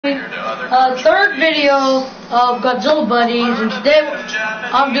Third video of Godzilla Buddies, and today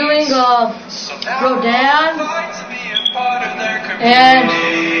I'm doing Rodan, and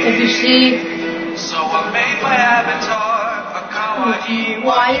if you see,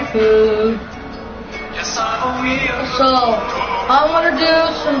 waifu. So I want to do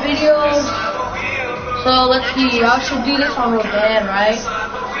some videos. So let's see, I should do this on Rodan, right?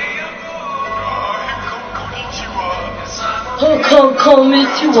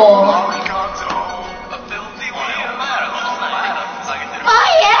 Konnichiwa. Oh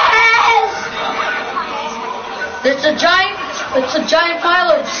yes! It's a giant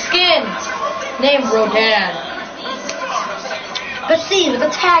pile of skin named Rodan. Let's see, the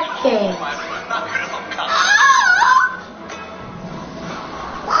attack thing.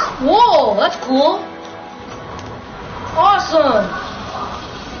 Whoa, that's cool. Awesome.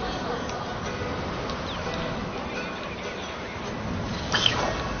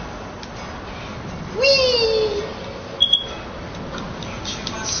 Whee!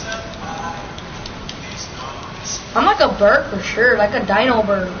 I'm like a bird for sure, like a dino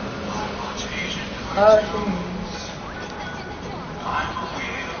bird.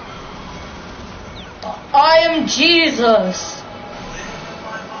 I am Jesus.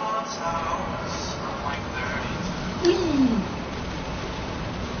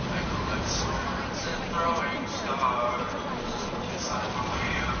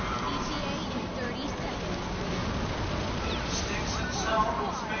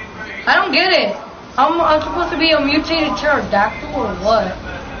 I don't get it. I'm supposed to be a mutated pterodactyl or what?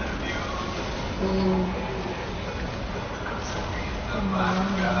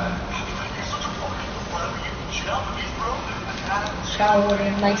 Showered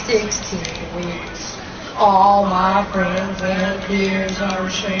in like 16 weeks. All my friends and peers are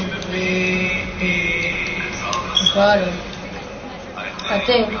simply but I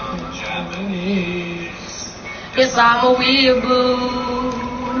think yes, I'm a weeaboo.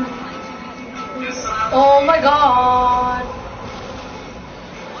 Oh my god.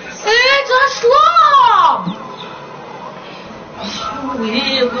 It's a slob!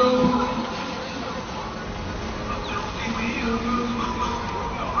 Weeaboo.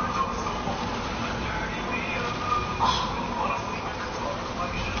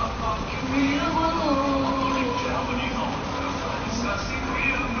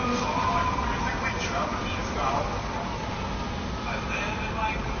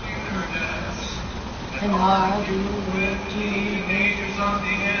 And I do with teenagers on the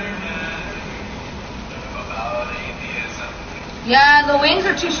internet about atheism. Yeah, the wings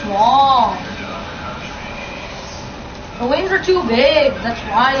are too small. The wings are too big. That's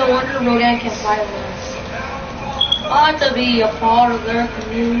why no wonder Rodan can't fly them. I want to be a part of their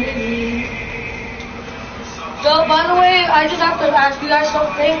community. So, by the way, I just have to ask you guys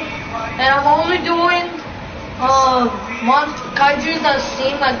something. And I'm only doing kaijus that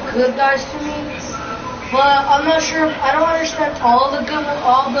seem like good guys to me. But I'm not sure. I don't understand all the good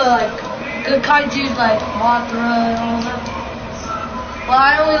kaijus like Mothra and all that. But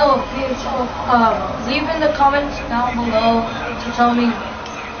I only know a few. So leave in the comments down below to tell me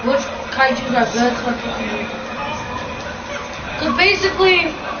which kaijus are good. Because basically,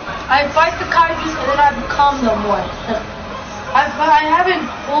 I fight the kaijus and then I become them one. I haven't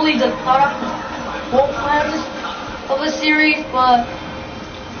fully thought out the whole plan of the series, but.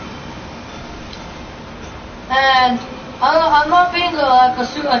 And I'm not being a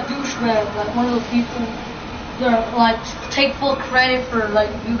douchebag, like one of those people that like take full credit for like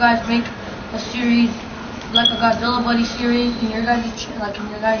you guys make a series like a Godzilla Buddy series in your guys' channel.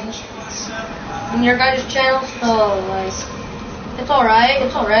 So like it's alright.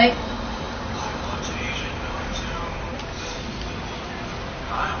 It's alright.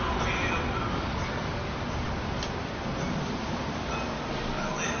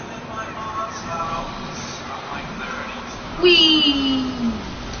 Whee!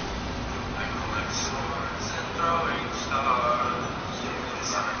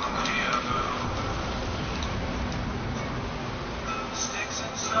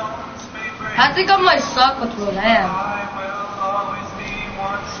 I think I might suck with Rodan.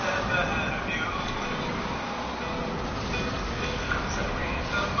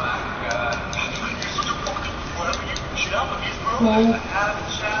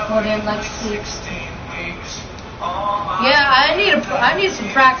 More than like 16 weeks. Yeah, I need some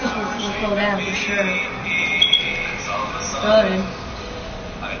practice with Rodan for sure. Good.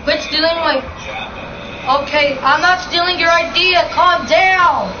 Quit stealing my. Okay, I'm not stealing your idea. Calm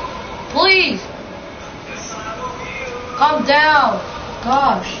down, please. Calm down.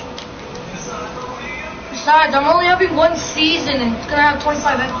 Gosh. Besides, I'm only having one season and it's gonna have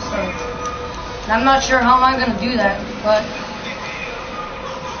 25 episodes. And I'm not sure how am I gonna do that, but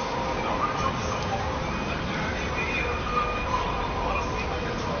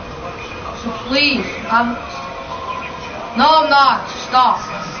so please, no, I'm not. Stop.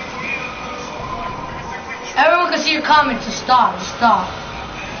 Everyone can see your comments. Just stop. Just stop.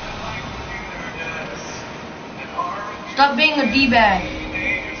 Stop being a D-bag.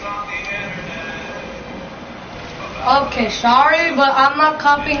 Okay, sorry, but I'm not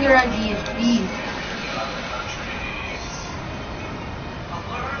copying your ideas, please.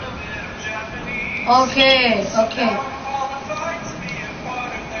 Okay.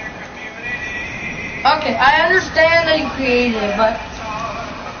 Okay, I understand that you created it, but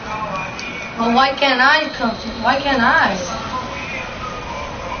why can't I come to? Why can't I?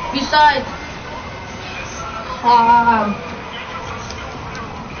 Besides,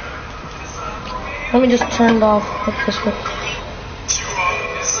 let me just turn it off like this way.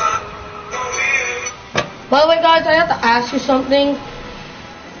 By the way, guys, I have to ask you something.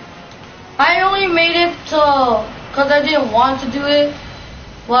 I only made it because I didn't want to do it.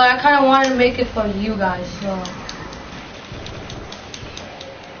 Well, I kind of wanted to make it for you guys, so.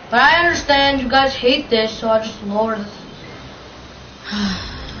 But I understand you guys hate this, so I'll just lower this.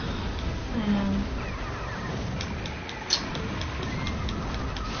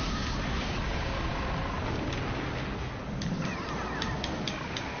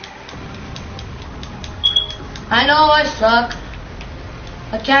 I know I suck.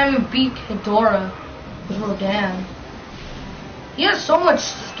 I can't even beat Hedora with Rodan. He has so much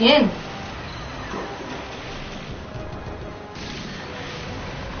skin.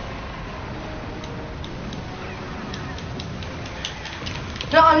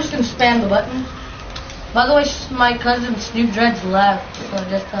 No, I'm just gonna spam the button. By the way, my cousin Snoop Dreads left, so I'm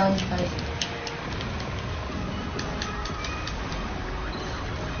just telling you guys.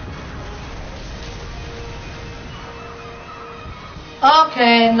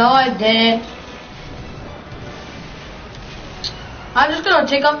 Okay, no I didn't. I'm just gonna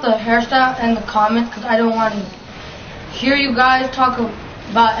take off the hairstyle and the comments because I don't want to hear you guys talk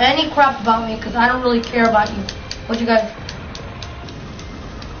about any crap about me because I don't really care about you. What you guys?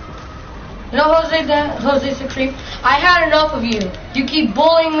 You know Jose Supreme? I had enough of you. You keep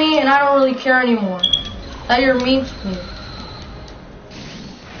bullying me and I don't really care anymore. That you're mean to me.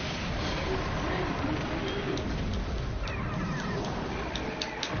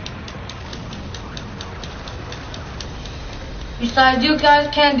 Besides, you guys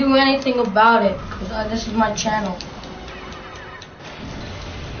can't do anything about it because this is my channel.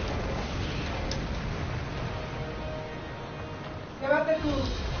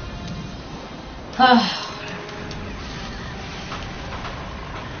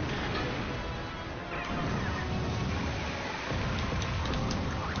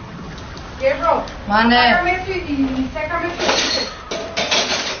 Gabriel, Mande. Sácame.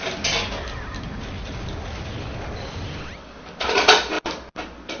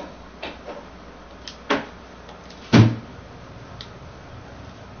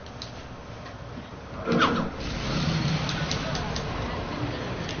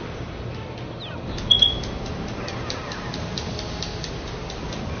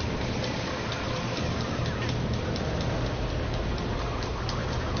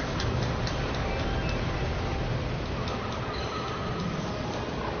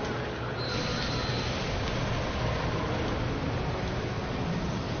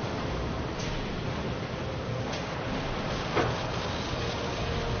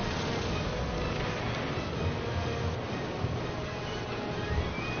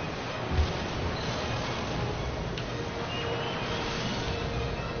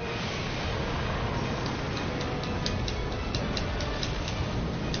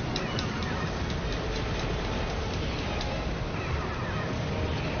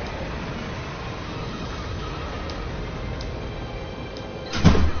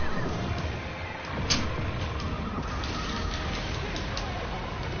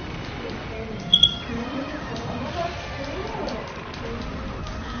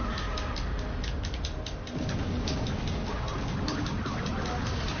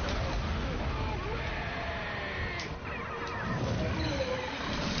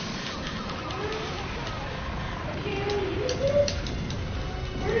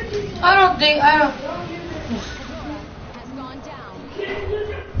 I don't. Has gone down.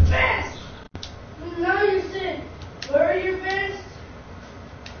 Fast! Now you sit. Where are your fists?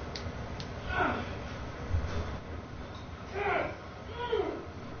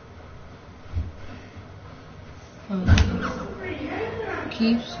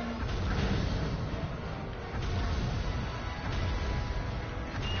 Keeps.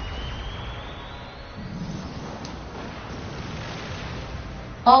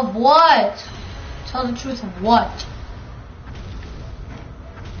 Of what? Tell the truth of what?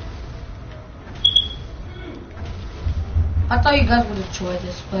 I thought you guys would enjoy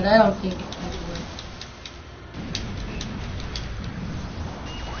this, but I don't think you guys would.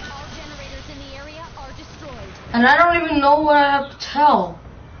 All generators in the area are destroyed. And I don't even know what I have to tell.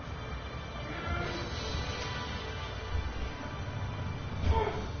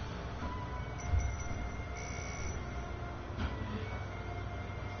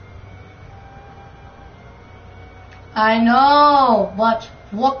 I know, but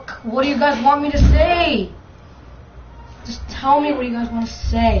what do you guys want me to say? Just tell me what you guys want to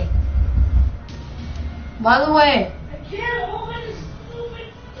say. By the way, I can't open this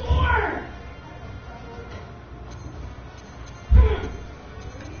stupid door.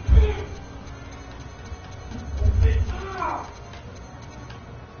 Open up.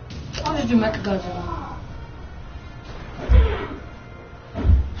 I'll just do Mecha Godzilla.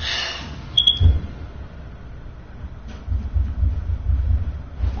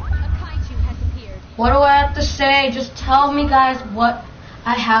 What do I have to say? Just tell me, guys, what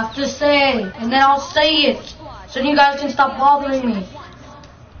I have to say, and then I'll say it, so you guys can stop bothering me.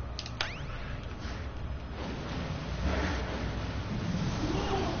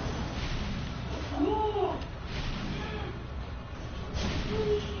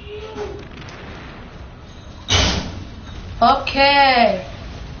 Okay.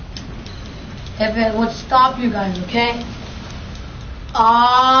 If it would stop you guys, okay?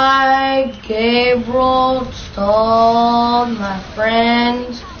 Gabriel, stole my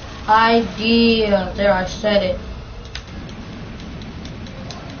friend's idea. There, I said it.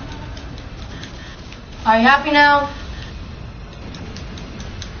 Are you happy now?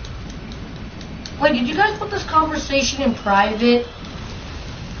 Wait, did you guys put this conversation in private?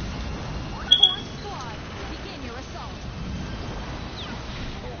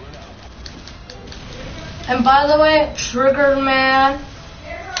 And by the way, Trigger Man,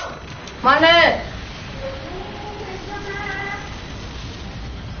 my name.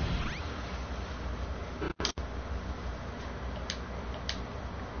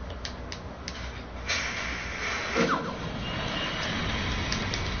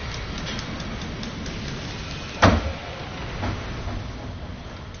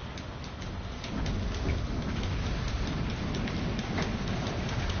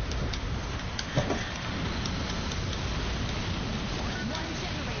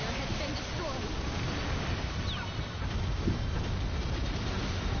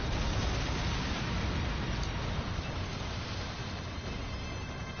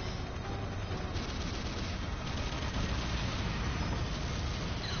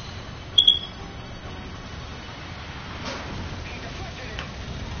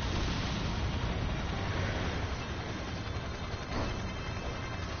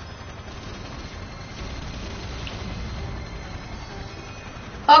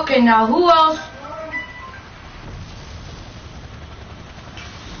 Okay, now who else?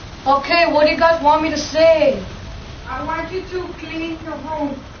 Okay, what do you guys want me to say? I want you to clean the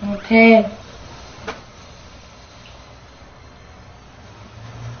room. Okay.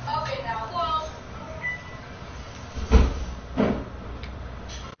 Okay, now who else?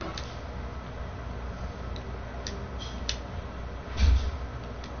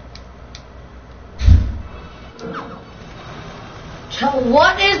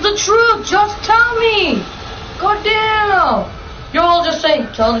 What is the truth? Just tell me. God damn. You're all just saying,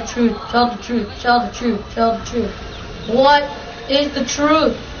 tell the truth, tell the truth, tell the truth, tell the truth. What is the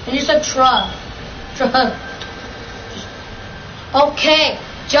truth? And you said trust. Trust. Okay,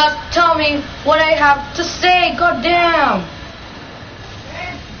 just tell me what I have to say. God damn.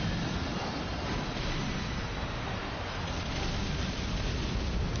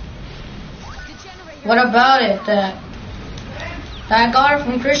 What about it? That I got it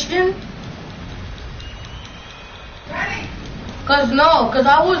from Christian? Cause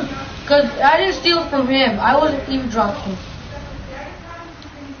I didn't steal it from him. I wasn't eavesdropping.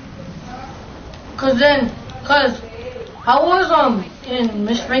 Cause I was in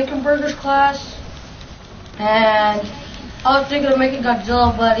Miss Frankenberger's class, and I was thinking of making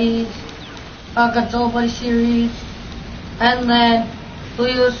Godzilla Buddy series, and then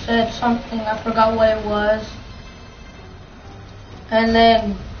Leo said something, I forgot what it was. And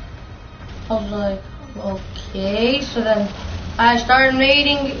then I was like, okay. So then I started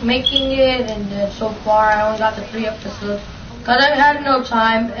making it, and then so far I only got to 3 episodes. Because I had no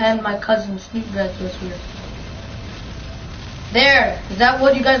time, and my cousin Snoop Dreads was here. There. Is that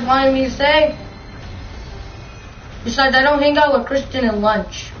what you guys wanted me to say? Besides, I don't hang out with Kristen at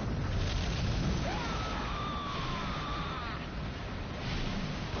lunch.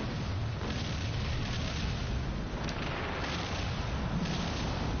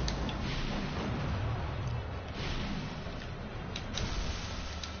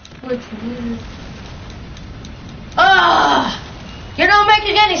 need. Ah! You're not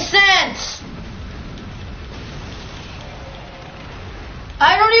making any sense!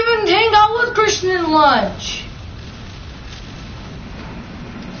 I don't even hang out with Christian in lunch.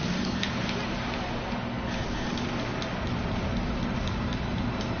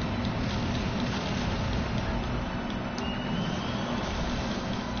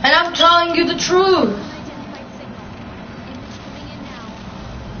 And I'm telling you the truth.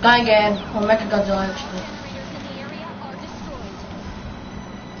 Guy again. I'll make a Godzilla actually.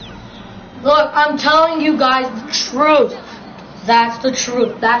 Look, I'm telling you guys the truth. That's the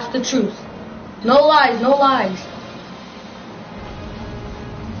truth. That's the truth. No lies, no lies.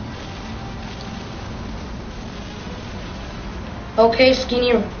 Okay,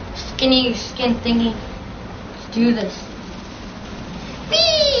 skin thingy. Let's do this.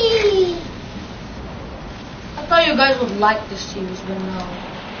 Whee! I thought you guys would like this series, but no.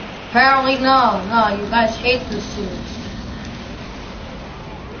 Apparently, no. No, you guys hate this series.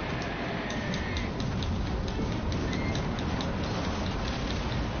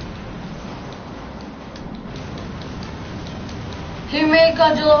 He made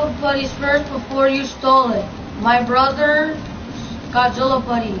Godzilla buddies first before you stole it. My brother's Godzilla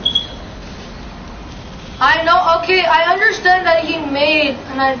buddies. I know, okay, I understand that he made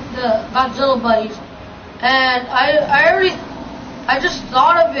the Godzilla buddies. And I just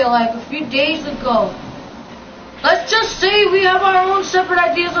thought of it like a few days ago. Let's just say we have our own separate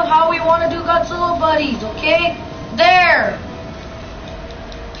ideas of how we want to do Godzilla buddies, okay? There.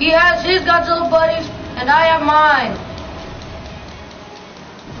 He has his Godzilla buddies and I have mine.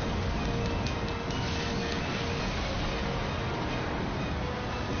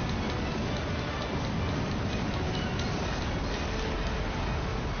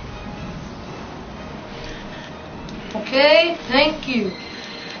 Okay, thank you.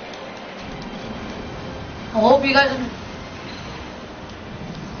 I hope you guys...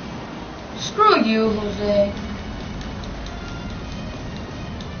 Screw you, Jose.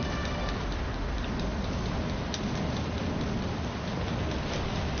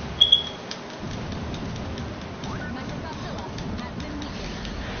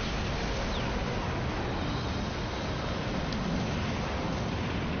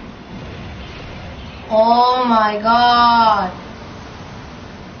 Oh my god.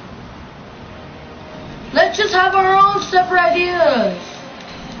 Let's just have our own separate ideas.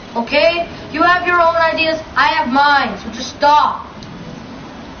 Okay? You have your own ideas, I have mine, so just stop.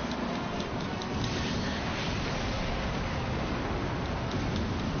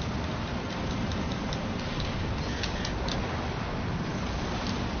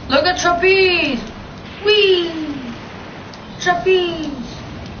 Look at trapeze. Whee! Trapeze.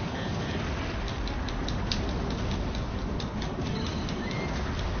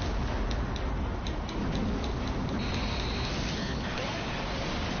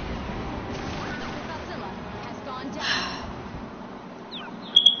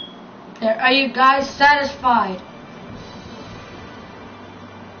 There, are you guys satisfied?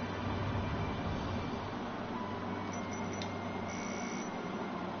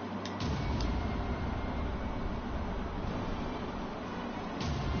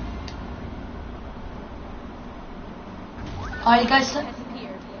 Are you guys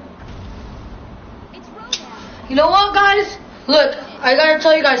You know what, guys? Look, I gotta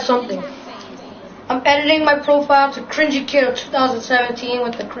tell you guys something. I'm editing my profile to Cringy Kid of 2017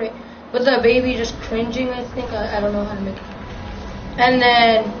 with the baby just cringing, I think. I don't know how to make it. And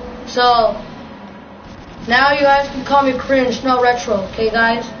then, so, now you guys can call me Cringe, not Retro, okay,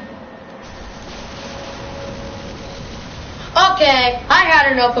 guys? Okay, I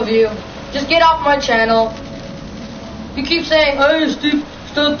had enough of you. Just get off my channel. You keep saying, hey, Steve,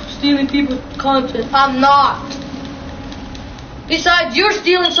 stop stealing people's content. I'm not. Besides, you're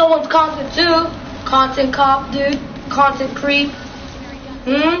stealing someone's content too. Content cop, dude. Content creep.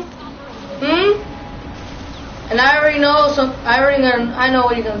 And I already know I know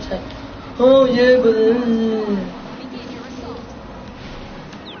what you're gonna say. Oh yeah, but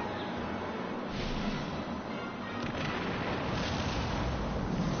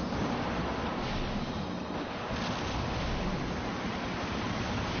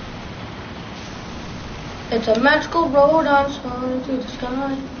it's a magical road on soaring through the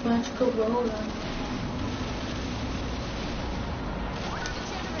sky. Magical road on.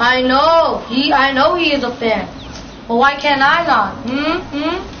 I know he is a fan. But why can't I not?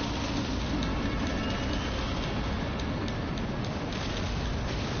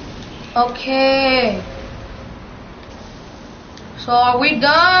 Okay. So are we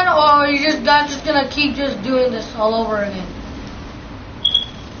done, or are you guys just gonna keep just doing this all over again?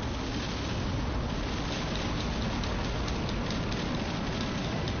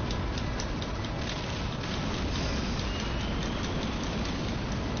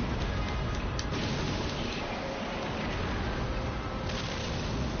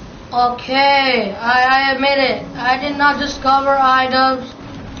 Okay, I admit it. I did not discover items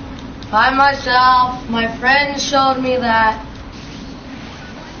by myself. My friends showed me that.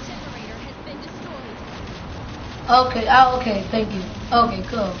 One generator has been destroyed. Okay, okay, thank you. Okay,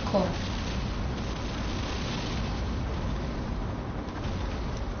 cool.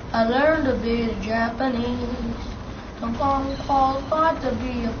 I learned a bit of Japanese. I'm qualified to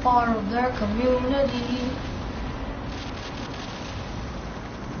be a part of their community.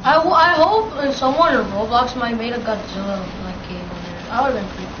 I hope someone in Roblox might make a Godzilla like game on there. That would have been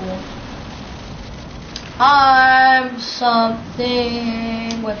pretty cool. I'm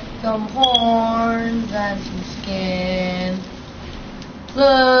something with some horns and some skin.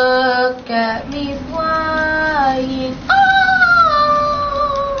 Look at me flying. Oh!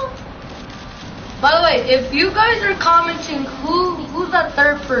 By the way, if you guys are commenting, who's that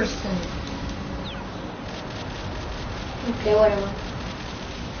third person? Okay, whatever.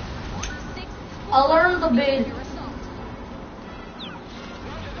 I learned a bit.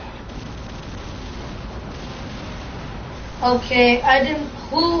 Okay, I didn't.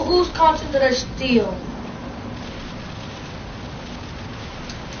 Whose content did I steal?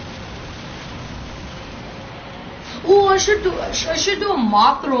 Oh, I should do a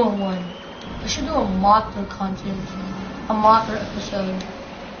Mothra one. I should do a Mothra content, a Mothra episode.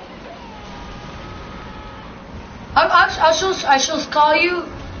 I shall call you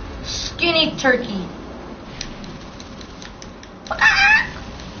Skinny Turkey.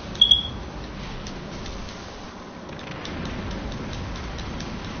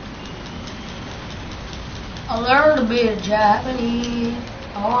 I learned a bit of Japanese.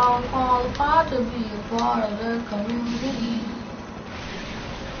 I want qualified to be a part of the community.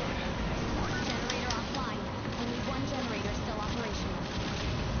 Generator offline. Only one generator still operational.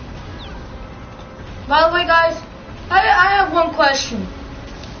 By the way, guys, I have one question.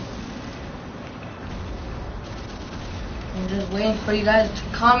 I'm just waiting for you guys to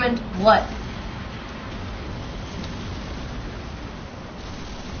comment what.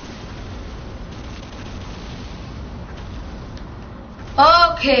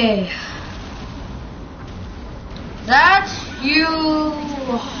 Okay. That's you.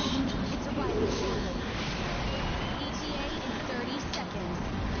 It's arriving shortly. ETA in 30 seconds.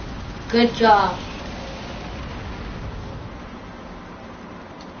 Good job.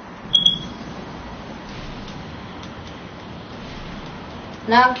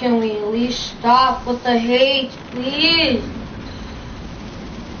 Now can we at least stop with the hate, please?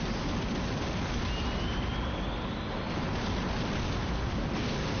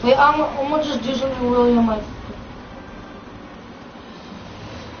 Wait, I'm gonna just do something really on my... A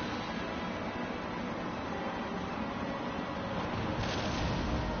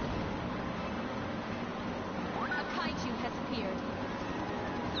kaiju has appeared.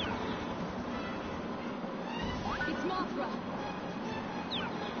 It's Mothra.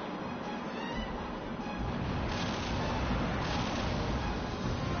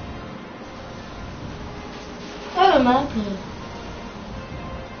 Automatically.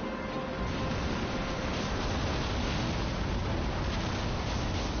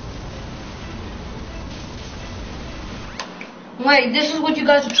 Wait, this is what you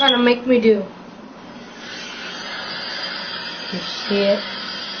guys are trying to make me do. You see it?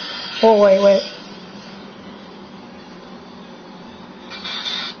 Oh, wait.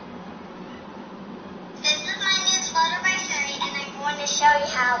 This is my new photo battery, and I'm going to show you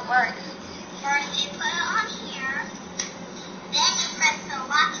how it works. First, you put it on here. Then you press the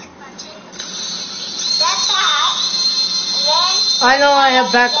lock button. That's that. And then... I know I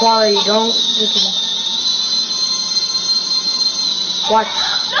have bad quality. Don't listen. Watch.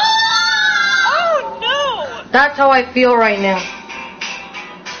 No! Oh no! That's how I feel right now.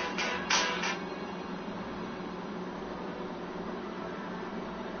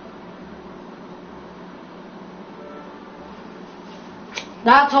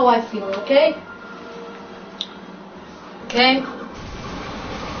 That's how I feel, okay? Okay?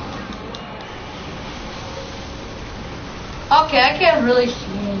 Okay, I can't really see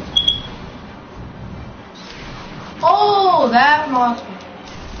it. Oh, that monster.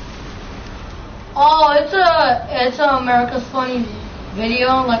 Oh, it's a America's Funny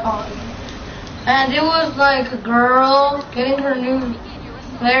video, like on, and it was like a girl getting her new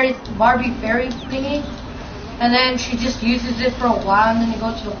Barbie fairy thingy, and then she just uses it for a while, and then it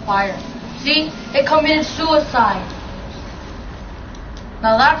goes to the fire. See, it committed suicide.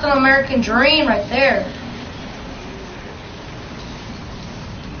 Now that's an American dream right there.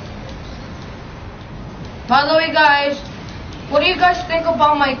 By the way, guys, what do you guys think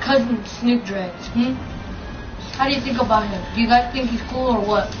about my cousin Snoop Dreads? How do you think about him? Do you guys think he's cool or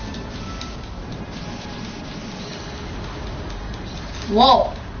what?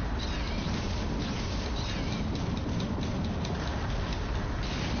 Whoa.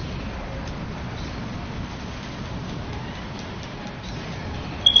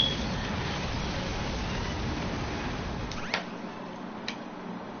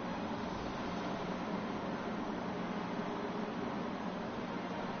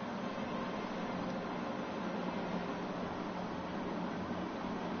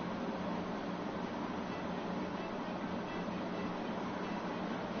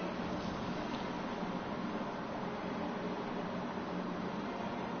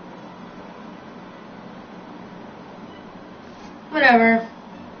 Whatever.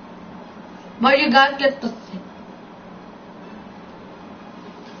 But you gotta get the thing.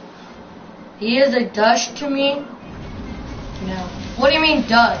 He is a douche to me? No. What do you mean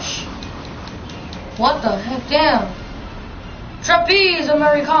douche? What the heck? Damn. Trapeze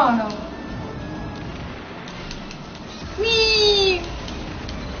Americano. Me.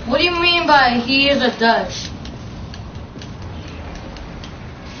 What do you mean by he is a douche?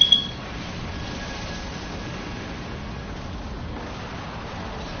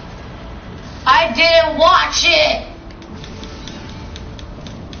 I didn't watch it.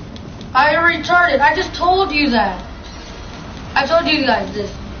 I retarded. I just told you that. I told you guys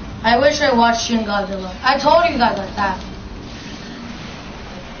this. I wish I watched Shin Godzilla. I told you guys like that.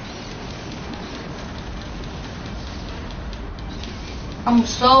 I'm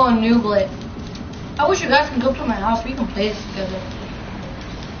so a nooblet. I wish you guys can come to my house. We can play this together.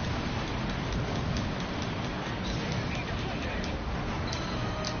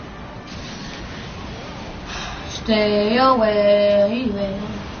 Stay away.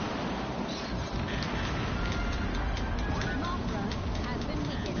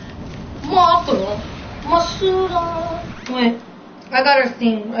 Mothra. Masuda. Wait. I got a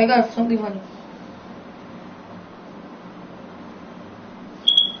thing. I got something funny.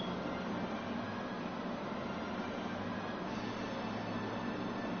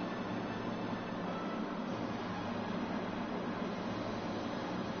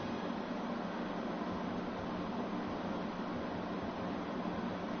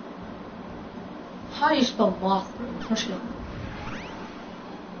 How do you spell Mothra? Let's go.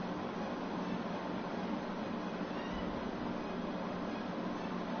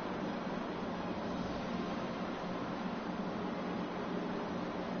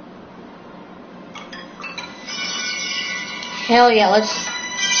 Hell yeah, let's.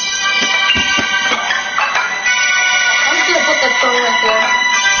 I'm just gonna put the phone right there.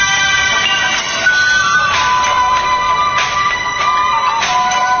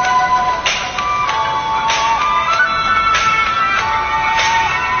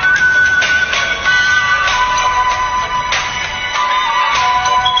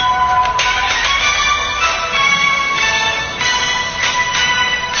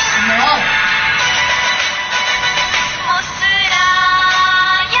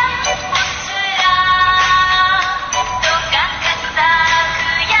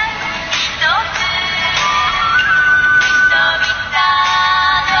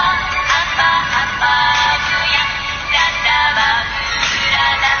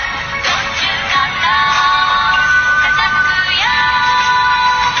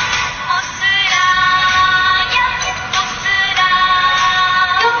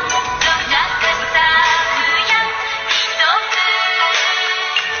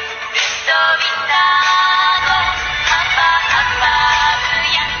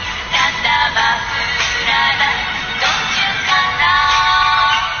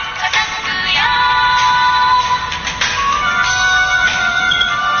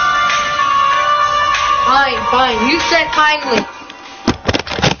 Fine, you said kindly.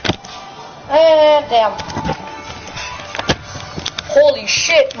 And damn. Holy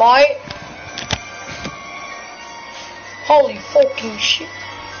shit, mate. Holy fucking shit.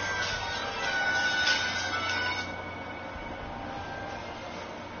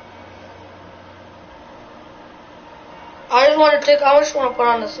 I just want to put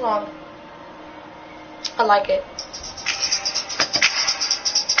on the song. I like it.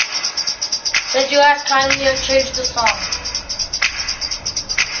 Did you ask kindly to change the song?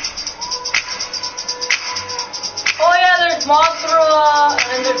 Oh yeah, there's Mothra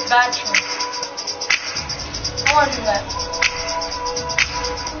and there's Batman. I want to do that.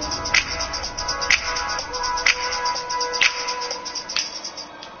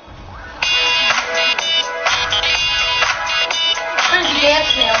 Where's the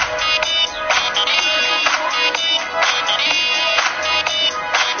dance now?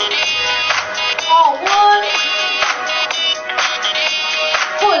 Oh, what?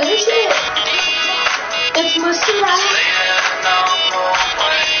 Holy shit! It's Mr. Right.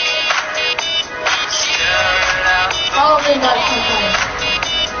 in that sometimes.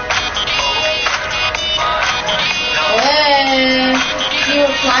 Hey, you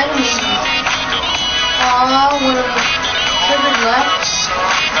were flying me. Aw, one of the triggers left.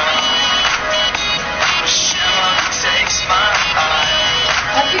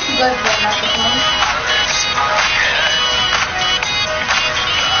 I think you guys got microphone.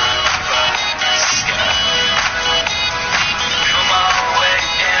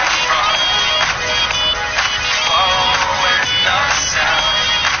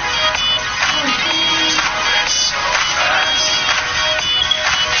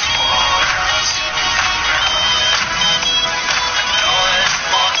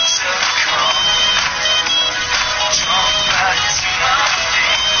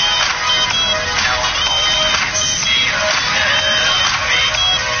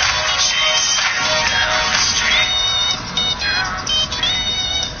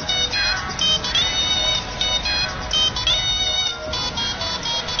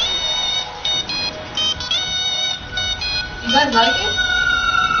 You guys like it?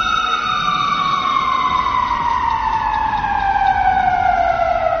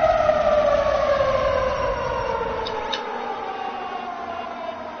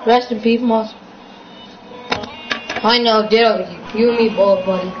 Rest in peace, Moss. I know, ditto. You and me both,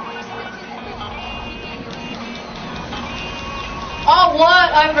 buddy. Oh,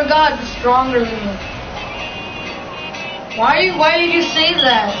 what? I forgot. You're stronger than me. Why did you say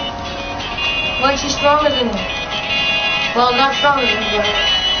that? Why is she stronger than me? Well, not stronger than me, but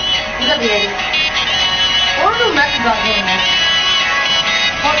you gotta be ready. Or do Mecha got him?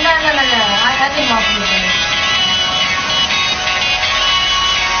 Oh, no. I think Moss is better.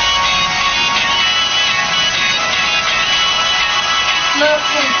 Look.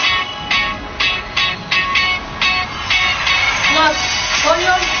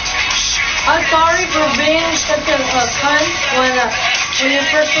 I'm sorry for being such a cunt when you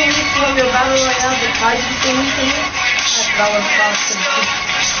first released from your battle royale, the Kaiju thingy to me. That was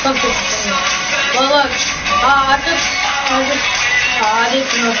something to me. Well, look, I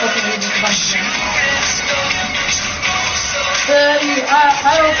didn't know fucking reason about it.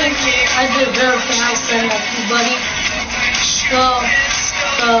 I don't think I deserve to have a friend like you, buddy. So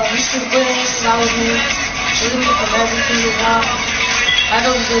you should quit anything that was me. Leave me from everything you got. I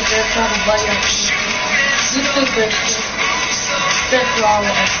don't deserve to have a buddy like you. You too, Christian. That's for all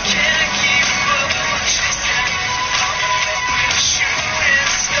of us.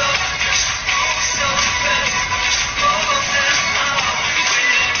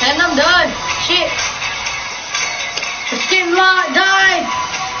 And I'm done. Shit. The skin lot died.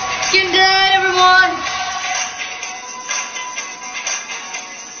 Skin dead, everyone.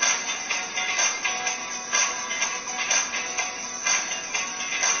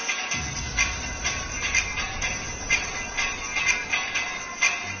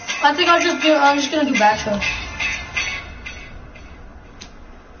 I think I'm just gonna do backshot.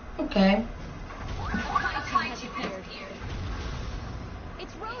 Okay.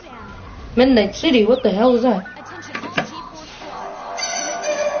 It's rodan. Midnight City, what the hell is that? Attention all G4 squads.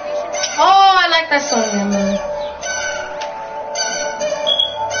 Oh, I like that song, man.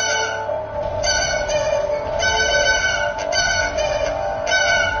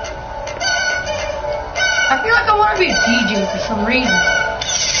 I feel like I want to be a DJ for some reason.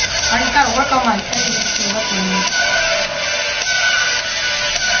 I just gotta work on my technique to what they need.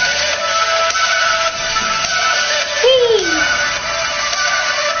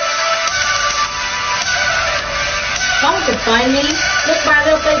 Someone could find me. Look by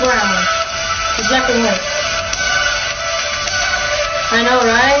their playground. It's black and white. I know,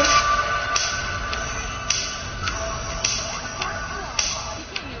 right?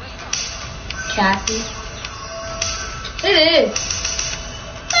 Cassie. It is.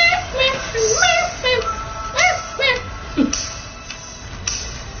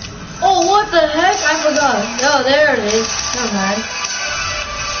 Oh, what the heck? I forgot. Oh, there it is. Never mind.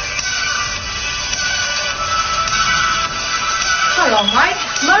 Hello, Mike.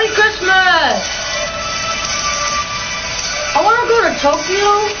 Merry Christmas! I want to go to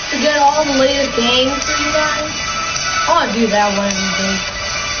Tokyo to get all the latest games for you guys. I want to do that one of these days.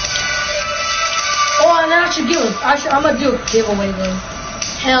 Oh, and then I'm gonna do a giveaway then.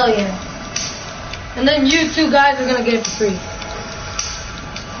 Hell yeah. And then you two guys are gonna get it for free.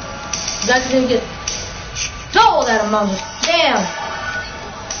 You guys are gonna get double that amount. Damn.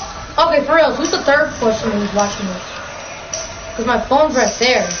 Okay, for real, who's the third person who's watching this? Because my phone's right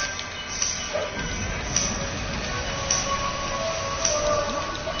there.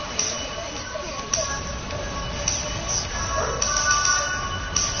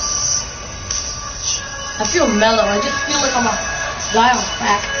 I feel mellow. I just feel like I'm a guy on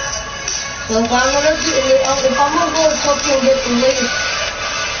crack. So if I'm gonna do, if I'm gonna go to Tokyo and get the latest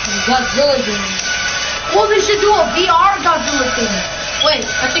Godzilla game, well, they should do a VR Godzilla thing. Wait,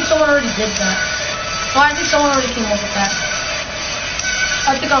 I think someone already did that. Well, I think someone already came up with that.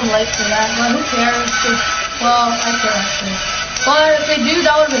 I think I'm late for that, but who cares? Well, I care actually. But if they do,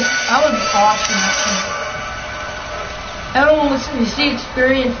 that would be awesome actually. Everyone will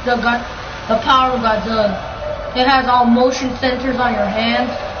experience the power of Godzilla. It has all motion sensors on your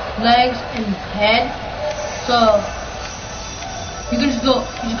hands, legs, and head. So you can just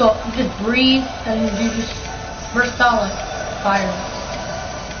you just breathe, and you just burst out like fire.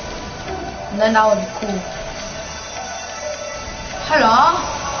 And then that would be cool. Hello,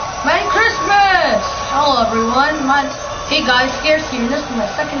 Merry Christmas! Hello everyone. Hey guys, Scarce here. This is my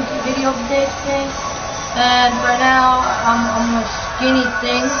second video of the day today. And right now I'm a skinny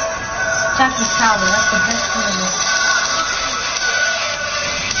thing. Tacky Tower. That's the best thing ever.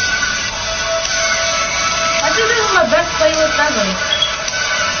 I think this is my best playlist ever.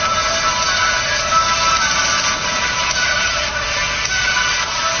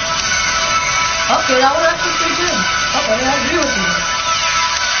 Okay, that was actually pretty good. Okay, I agree with you.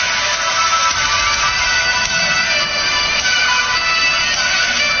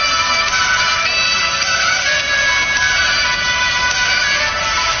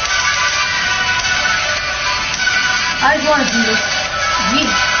 I just want to do this. We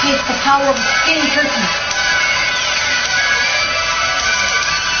taste the power of a skinny turkey.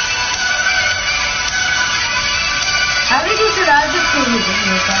 I think you should add this to your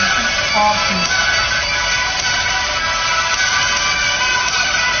video, guys. It's awesome.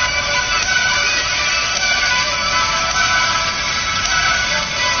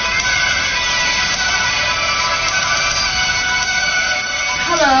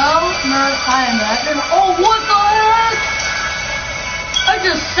 Hello, I am Raptor. Oh, what the heck? I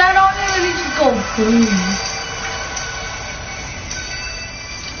just sat on it and it just go boom.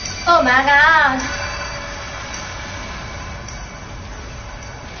 Oh my god.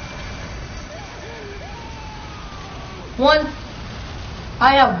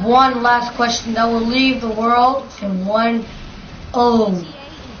 I have one last question that will leave the world in one. Oh.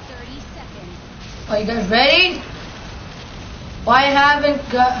 Are you guys ready? Why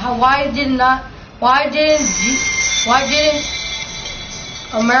didn't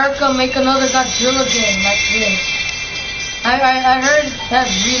America make another Godzilla game like this? I heard it has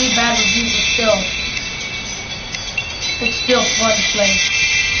really bad reviews, but it's still fun to play.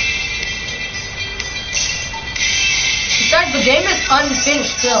 Besides, the game is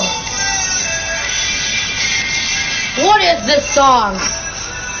unfinished still. What is this song?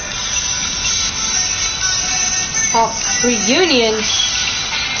 Oh, reunion.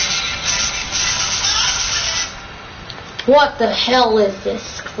 What the hell is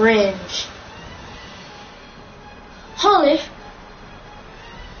this? Cringe. Holy.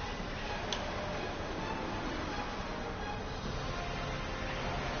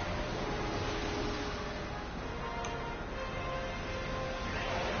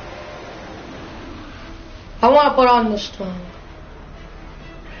 I want to put on this song.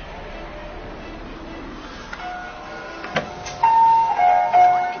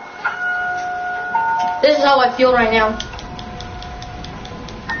 This is how I feel right now.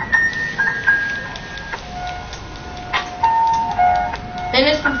 And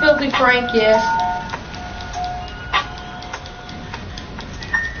it's from Filthy Frank, yes.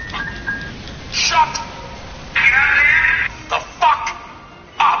 Shut the fuck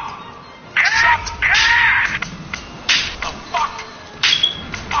up! Shut the fuck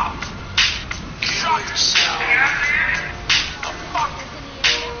up! Shut yourself. The fuck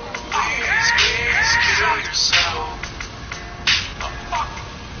up! Please kill yourself. The fuck?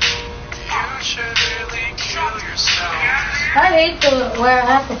 You should really kill yourself. I hate where I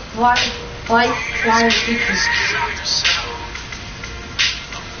have to flying creatures. Kill yourself.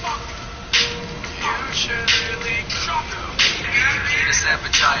 The fuck? You should really kill Penis and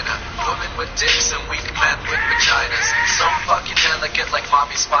vagina, women with dicks and weak men with vaginas. So fucking delicate like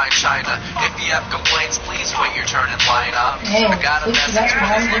mommy's fine china. If you have complaints, please wait your turn and line up. Hey, I got a message from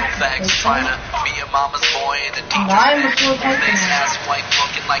these little fags trying to be a mama's boy and a teacher's man. Nice ass white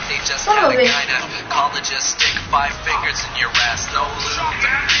looking like they just had a kinda colleges stick 5 fingers in your ass, no lube.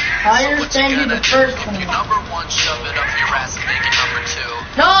 I understand you the first one. Your number 1, shove it up your ass and make it number 2.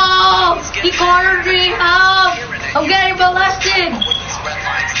 No! He cornered me! Help! I'm getting molested!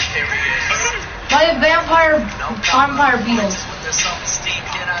 By a vampire beetle.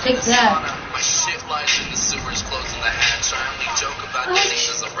 Take that. Shit lies in the sewers, closing the hatch. I only joke about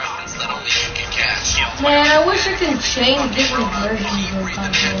disease as a reference that only you can catch. Man, I wish I could change different versions of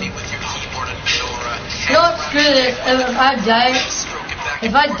control. You know what's good is if I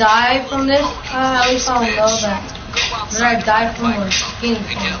die from this, at least I'll know that I died from a skin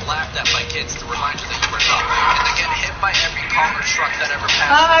and get laughed at by kids to remind you that you were up. And to get hit by every car or truck that ever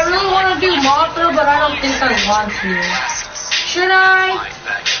passed. I really want to do Mothra, but I don't think I want to. Should I?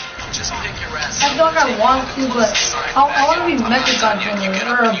 I feel like I want to, but I want to be Mechagodzilla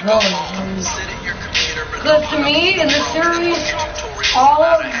or a villain. Because to me, in this series, all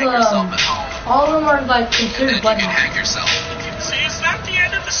of them are like considered buddies. See, is that the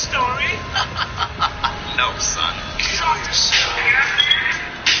end of the story? No, son. Kill yourself.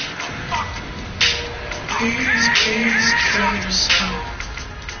 Please kill yourself.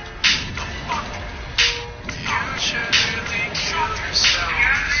 You should really kill yourself.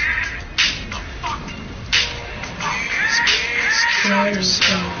 Please kill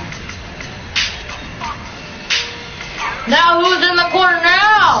yourself. Now who's in the corner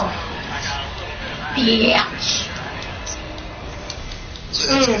now? Bitch.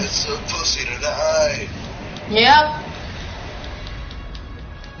 Let's get some pussy tonight. Yep.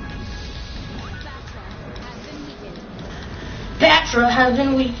 Batra has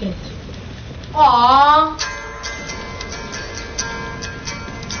been weakened. Aww.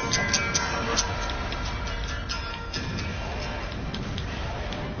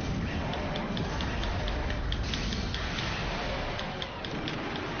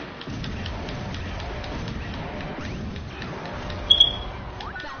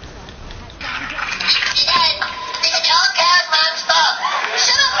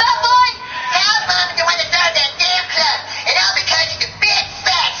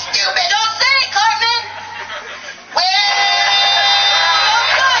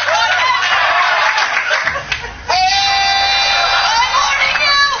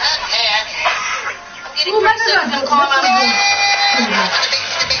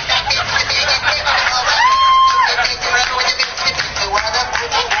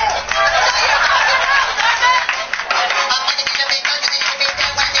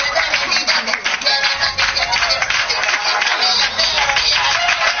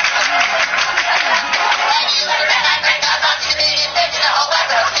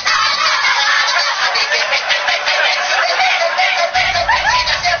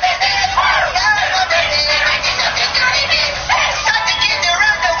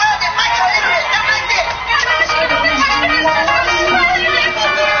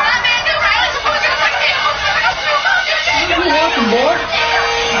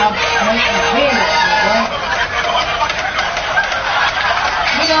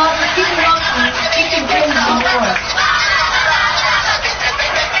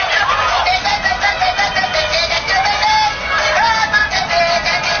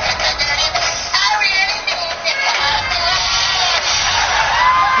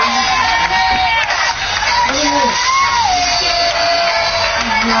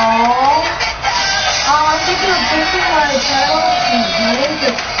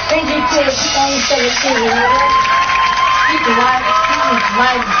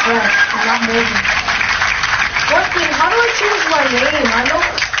 How do I choose my name? I don't,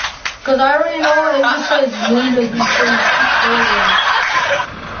 because I already know it just says Linda before.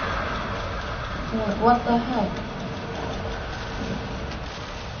 What the heck?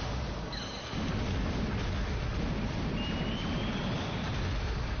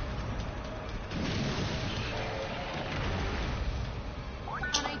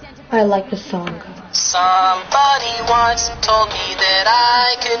 I like the song. Somebody once told me that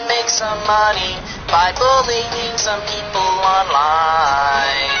I could make some money by bullying some people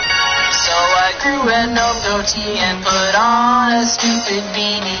online. So I grew an old goatee and put on a stupid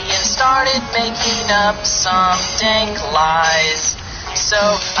beanie and started making up some dank lies. So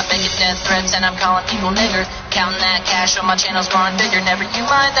I'm making death threats and I'm calling people nigger, counting that cash on my channel's growing bigger. Never you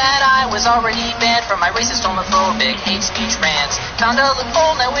mind that I was already banned from my racist, homophobic, hate speech rants. Found a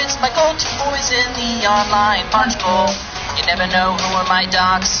loophole, now it's my goal to poison the online punch bowl. You never know who are my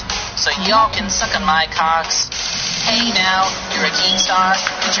docs, so y'all can suck on my cocks. Hey now, you're a Keemstar,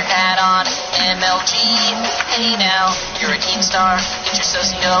 get your hat on, MLG. Hey now, you're a Keemstar, get your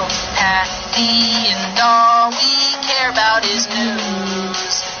sociopathy, and all we care about is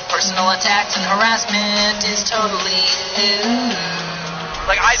news. Personal attacks and harassment is totally new.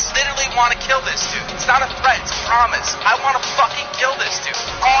 Like, I literally want to kill this dude. It's not a threat, it's a promise. I want to fucking kill this dude.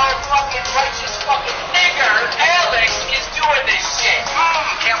 Our fucking righteous fucking nigger, Alex, is doing this shit.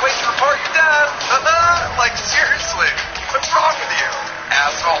 Can't wait to report your death. Like, seriously. What's wrong with you,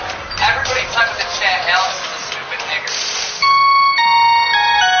 asshole? Everybody type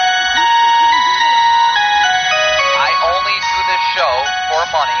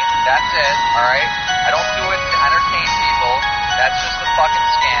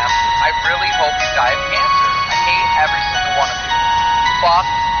die of cancer. I hate every single one of you. Fuck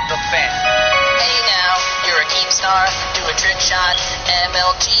the fan. Hey now, you're a Keemstar, do a trick shot,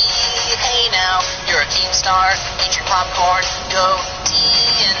 MLG. Hey now, you're a Keemstar, eat your popcorn, go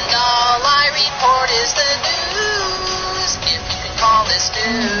tea, and all I report is the news, if you can call this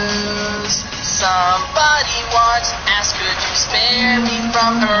news. Somebody once asked, could you spare me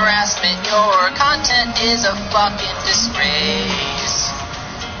from harassment? Your content is a fucking disgrace.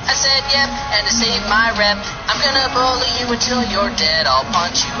 I said yep, and to save my rep, I'm gonna bully you until you're dead. I'll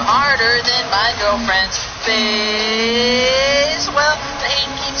punch you harder than my girlfriend's face. Well, the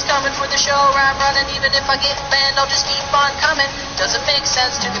hate keeps coming for the show where I'm running. Even if I get banned, I'll just keep on coming. Doesn't make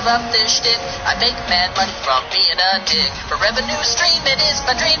sense to give up this shtick. I make mad money from being a dick. For revenue stream, it is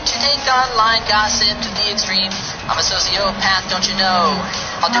my dream to take online gossip to the extreme. I'm a sociopath, don't you know?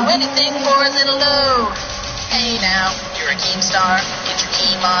 I'll do anything for a little low. Hey now, you're a Keemstar, get your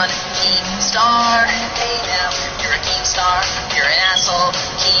Keem on, Keemstar. Hey now, you're a Keemstar, you're an asshole,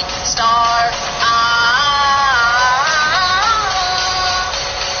 Keemstar.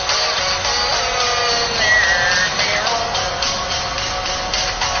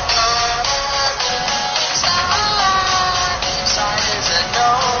 Keemstar is a no.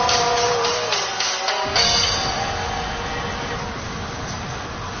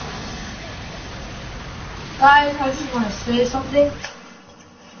 Guys, I just want to say something.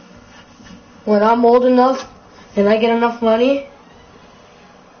 When I'm old enough and I get enough money,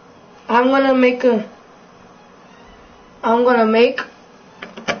 I'm gonna make a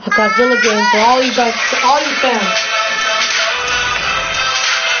Godzilla game for all you guys, for all you fans.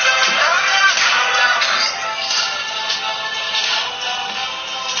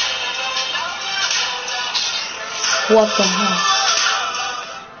 What the hell?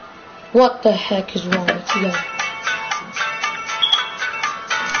 What the heck is wrong with you guys?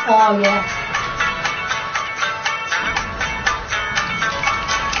 Oh yeah.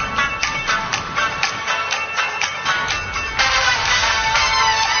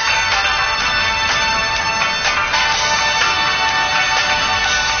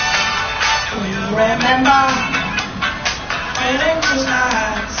 Remember when it was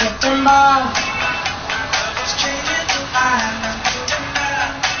September.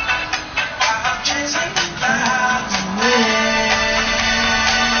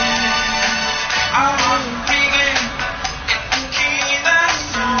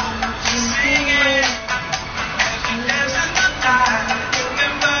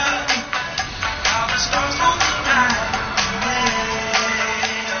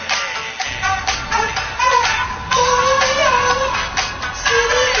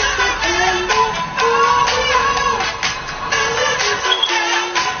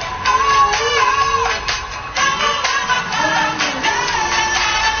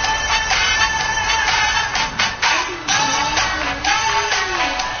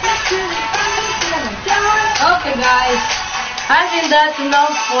 Okay guys, I think that's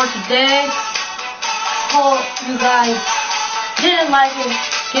enough for today. Hope you guys didn't like it.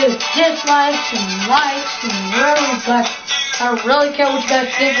 Give dislikes and likes and whatever, but I don't really care what you guys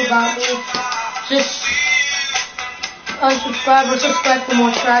think about me. Just unsubscribe or subscribe for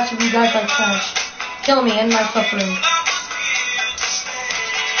more trash if you guys like trash. Kill me and my suffering.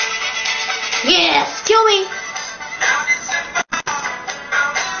 Yes, kill me!